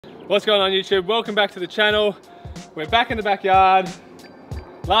What's going on YouTube? Welcome back to the channel. We're back in the backyard.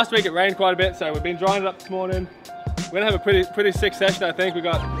 Last week it rained quite a bit, so we've been drying it up this morning. We're gonna have a pretty sick session, I think. We've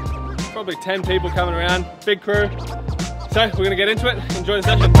got probably 10 people coming around, big crew. So we're gonna get into it, enjoy the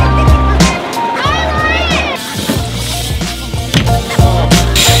session.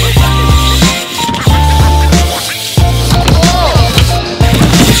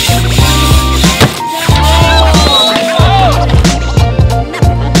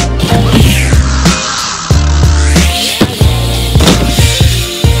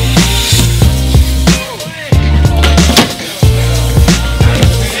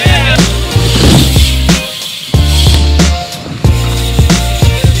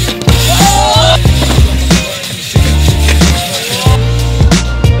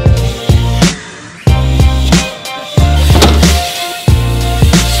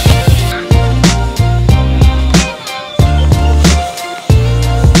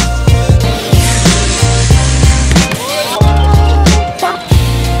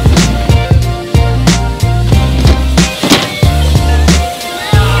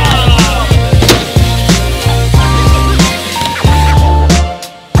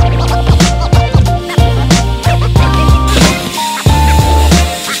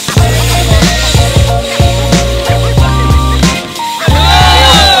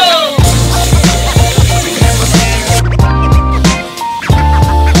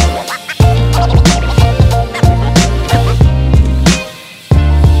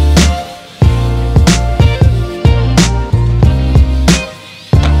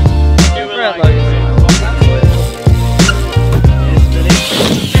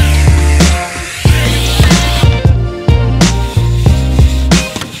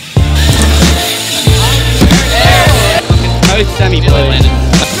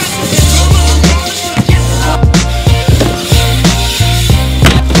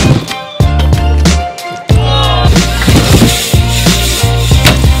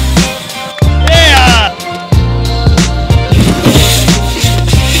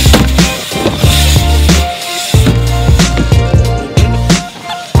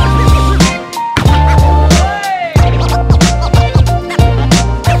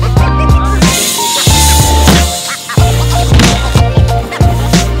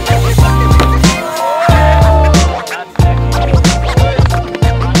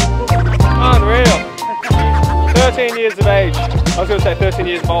 Years of age. I was going to say 13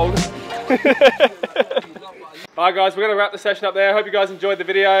 years old. Alright guys, we're going to wrap the session up there. I hope you guys enjoyed the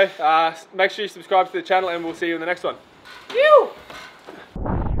video. Make sure you subscribe to the channel and we'll see you in the next one. Phew!